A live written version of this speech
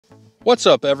What's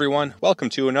up everyone, welcome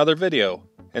to another video.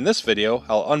 In this video,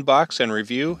 I'll unbox and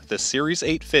review the Series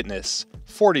 8 Fitness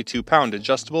 42-pound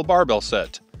adjustable barbell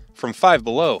set from Five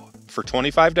Below for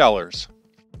 $25.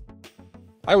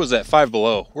 I was at Five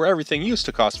Below where everything used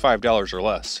to cost $5 or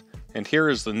less, and here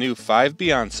is the new Five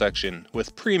Beyond section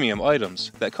with premium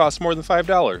items that cost more than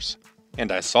 $5.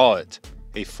 And I saw it,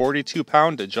 a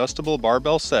 42-pound adjustable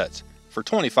barbell set for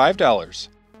 $25.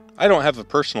 I don't have a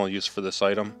personal use for this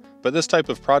item, but this type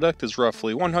of product is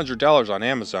roughly $100 on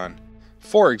Amazon.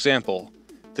 For example,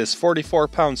 this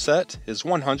 44-pound set is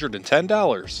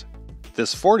 $110.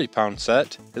 This 40-pound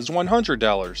set is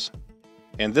 $100.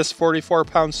 And this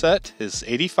 44-pound set is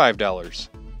 $85.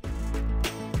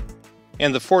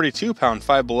 And the 42-pound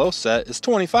Five Below set is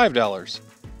 $25.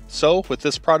 So, with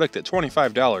this product at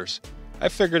 $25, I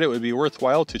figured it would be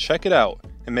worthwhile to check it out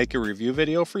and make a review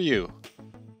video for you.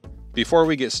 Before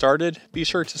we get started, be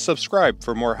sure to subscribe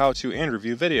for more how-to and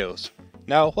review videos.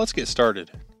 Now, let's get started.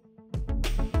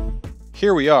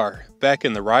 Here we are, back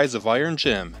in the Rise of Iron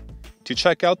gym, to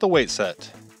check out the weight set.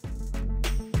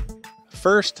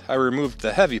 First, I removed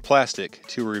the heavy plastic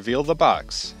to reveal the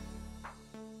box.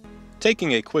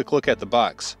 Taking a quick look at the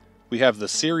box, we have the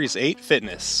Series 8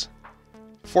 Fitness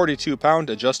 42-pound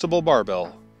adjustable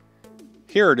barbell.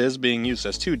 Here it is being used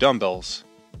as two dumbbells.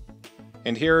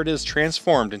 And here it is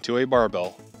transformed into a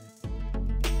barbell.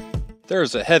 There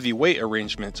is a heavy weight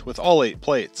arrangement with all 8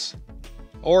 plates,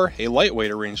 or a lightweight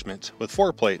arrangement with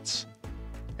 4 plates,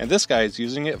 and this guy is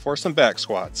using it for some back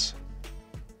squats.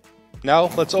 Now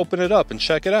let's open it up and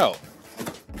check it out.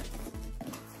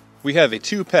 We have a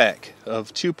 2-pack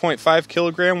of 2.5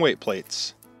 kilogram weight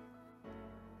plates,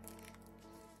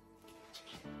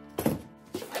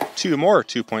 2 more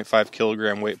 2.5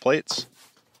 kilogram weight plates,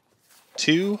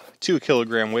 2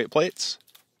 2-kilogram weight plates,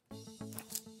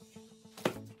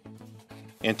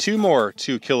 and 2 more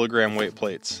 2-kilogram weight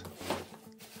plates,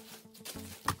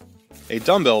 a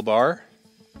dumbbell bar,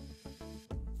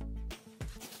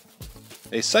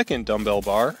 a second dumbbell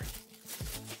bar,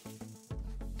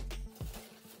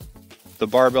 the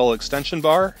barbell extension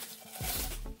bar,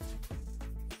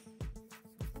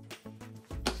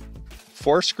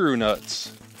 4 screw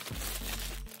nuts,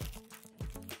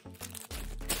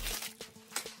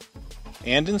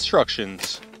 and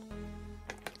instructions.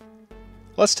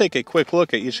 Let's take a quick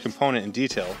look at each component in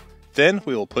detail, then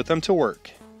we will put them to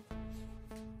work.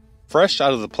 Fresh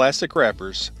out of the plastic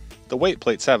wrappers, the weight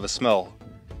plates have a smell,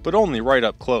 but only right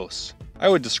up close. I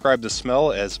would describe the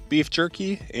smell as beef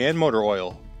jerky and motor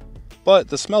oil, but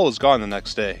the smell is gone the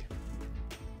next day.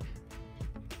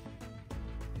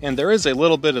 And there is a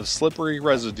little bit of slippery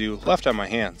residue left on my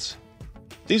hands.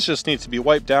 These just need to be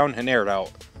wiped down and aired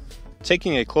out.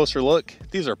 Taking a closer look,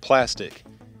 these are plastic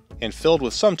and filled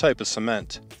with some type of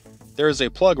cement. There is a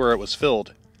plug where it was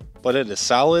filled, but it is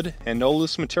solid and no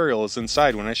loose material is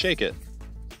inside when I shake it.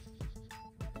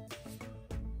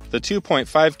 The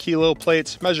 2.5 kilo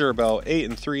plates measure about 8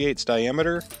 3/8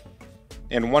 diameter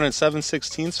and 1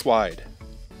 7/16 wide.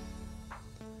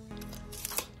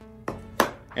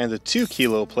 And the 2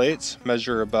 kilo plates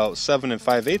measure about 7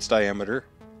 5/8 diameter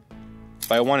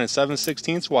by 1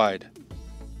 7/16 wide.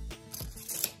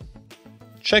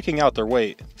 Checking out their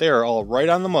weight, they are all right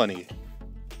on the money.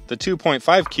 The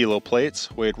 2.5 kilo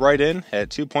plates weighed right in at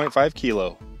 2.5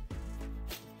 kilo.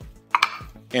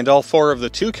 And all 4 of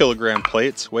the 2 kilogram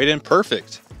plates weighed in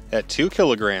perfect at 2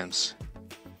 kilograms.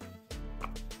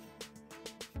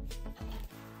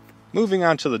 Moving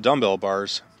on to the dumbbell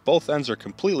bars, both ends are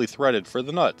completely threaded for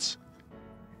the nuts.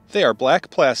 They are black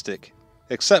plastic,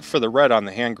 except for the red on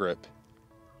the hand grip.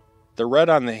 The red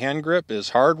on the hand grip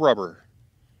is hard rubber.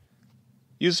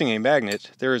 Using a magnet,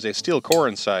 there is a steel core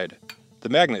inside. The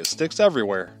magnet sticks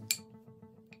everywhere.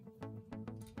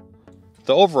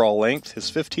 The overall length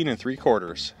is 15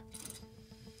 3/4,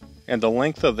 and the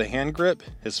length of the hand grip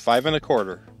is 5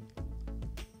 1/4.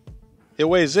 It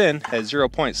weighs in at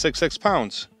 0.66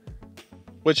 pounds,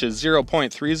 which is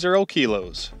 0.30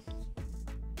 kilos.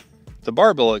 The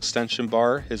barbell extension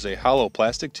bar is a hollow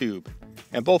plastic tube,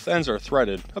 and both ends are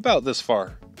threaded about this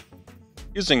far.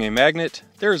 Using a magnet,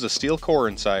 there is a steel core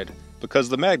inside because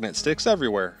the magnet sticks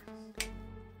everywhere.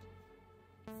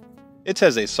 It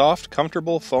has a soft,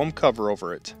 comfortable foam cover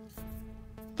over it.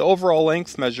 The overall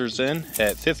length measures in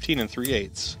at 15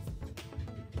 3/8,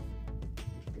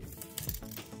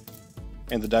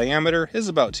 and the diameter is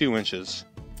about 2 inches.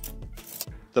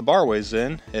 The bar weighs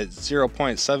in at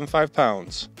 0.75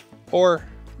 pounds, or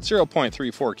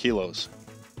 0.34 kilos.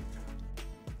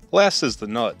 Last is the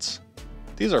nuts.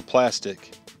 These are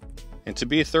plastic, and to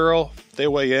be thorough, they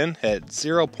weigh in at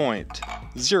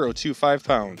 0.025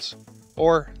 pounds,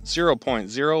 or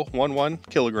 0.011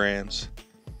 kilograms.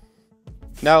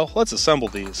 Now let's assemble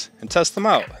these and test them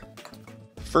out.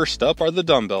 First up are the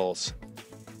dumbbells.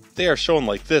 They are shown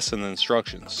like this in the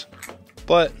instructions,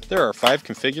 but there are 5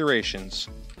 configurations.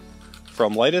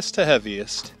 From lightest to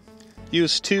heaviest.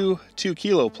 Use two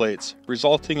 2-kilo plates,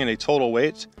 resulting in a total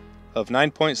weight of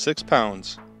 9.6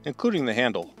 pounds, including the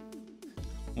handle.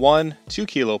 One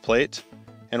 2-kilo plate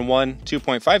and one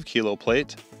 2.5-kilo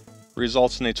plate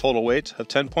results in a total weight of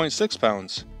 10.6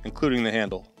 pounds, including the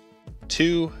handle.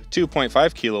 Two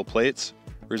 2.5-kilo plates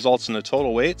results in a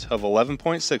total weight of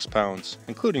 11.6 pounds,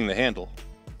 including the handle.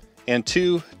 And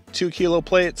two 2-kilo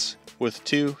plates with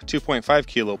two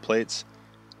 2.5-kilo plates,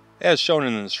 as shown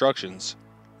in the instructions,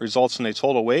 results in a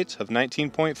total weight of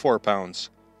 19.4 pounds,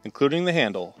 including the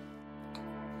handle.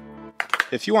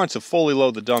 If you want to fully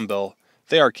load the dumbbell,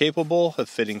 they are capable of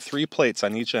fitting 3 plates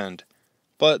on each end,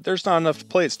 but there's not enough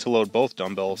plates to load both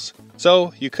dumbbells,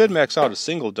 so you could max out a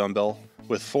single dumbbell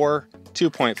with 4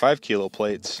 2.5-kilo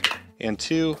plates and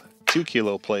 2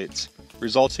 2-kilo plates,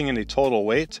 resulting in a total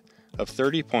weight of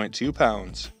 30.2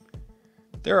 pounds.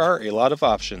 There are a lot of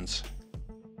options.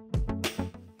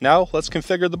 Now let's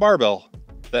configure the barbell.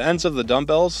 The ends of the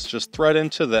dumbbells just thread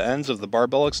into the ends of the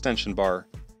barbell extension bar.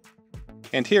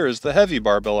 And here is the heavy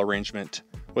barbell arrangement,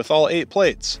 with all 8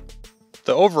 plates.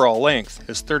 The overall length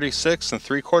is 36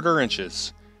 3/4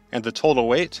 inches, and the total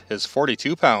weight is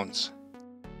 42 pounds.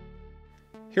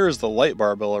 Here is the light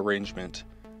barbell arrangement,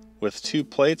 with 2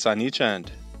 plates on each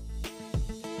end.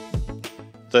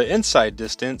 The inside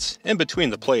distance in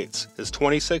between the plates is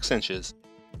 26 inches,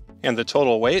 and the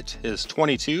total weight is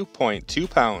 22.2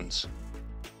 pounds.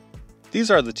 These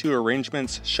are the 2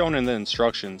 arrangements shown in the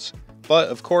instructions, but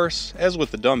of course, as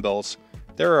with the dumbbells,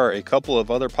 there are a couple of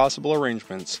other possible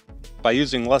arrangements by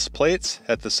using less plates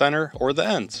at the center or the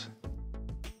ends.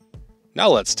 Now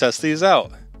let's test these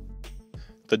out.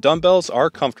 The dumbbells are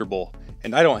comfortable,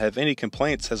 and I don't have any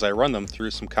complaints as I run them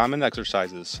through some common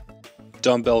exercises.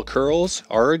 Dumbbell curls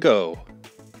are a go.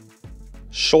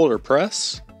 Shoulder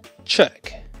press,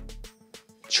 check.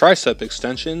 Tricep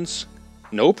extensions,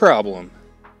 no problem.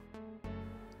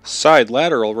 Side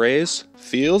lateral raise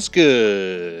feels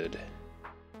good.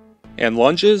 And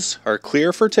lunges are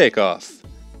clear for takeoff.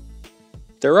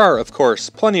 There are, of course,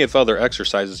 plenty of other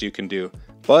exercises you can do,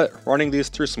 but running these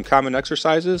through some common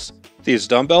exercises, these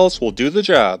dumbbells will do the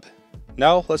job.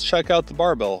 Now let's check out the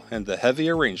barbell and the heavy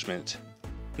arrangement.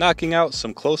 Knocking out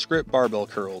some close grip barbell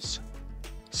curls,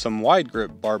 some wide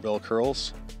grip barbell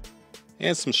curls,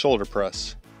 and some shoulder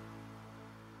press.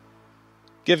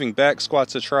 Giving back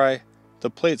squats a try, the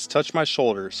plates touch my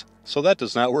shoulders, so that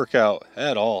does not work out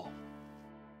at all.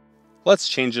 Let's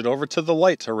change it over to the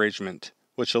light arrangement,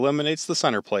 which eliminates the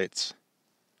center plates.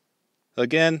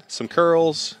 Again, some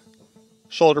curls,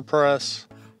 shoulder press,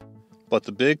 but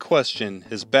the big question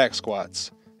is back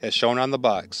squats, as shown on the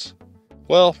box.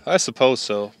 Well, I suppose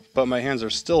so, but my hands are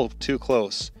still too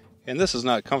close, and this is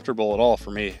not comfortable at all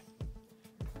for me.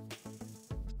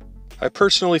 I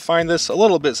personally find this a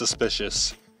little bit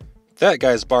suspicious. That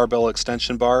guy's barbell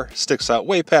extension bar sticks out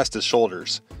way past his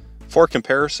shoulders. For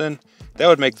comparison, that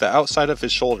would make the outside of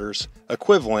his shoulders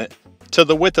equivalent to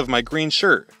the width of my green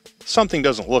shirt. Something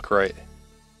doesn't look right.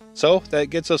 So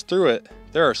that gets us through it.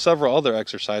 There are several other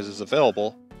exercises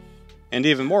available, and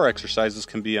even more exercises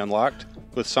can be unlocked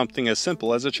with something as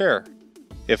simple as a chair.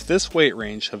 If this weight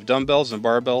range of dumbbells and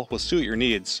barbell will suit your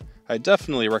needs, I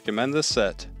definitely recommend this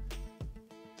set.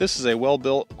 This is a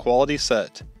well-built, quality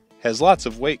set, has lots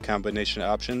of weight combination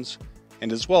options,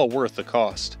 and is well worth the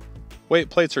cost. Weight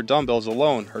plates or dumbbells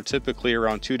alone are typically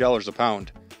around $2 a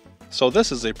pound, so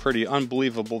this is a pretty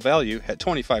unbelievable value at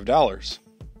 $25.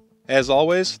 As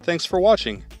always, thanks for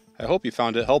watching. I hope you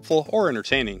found it helpful or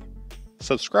entertaining.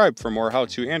 Subscribe for more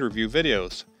how-to and review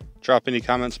videos. Drop any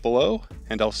comments below,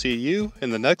 and I'll see you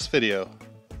in the next video.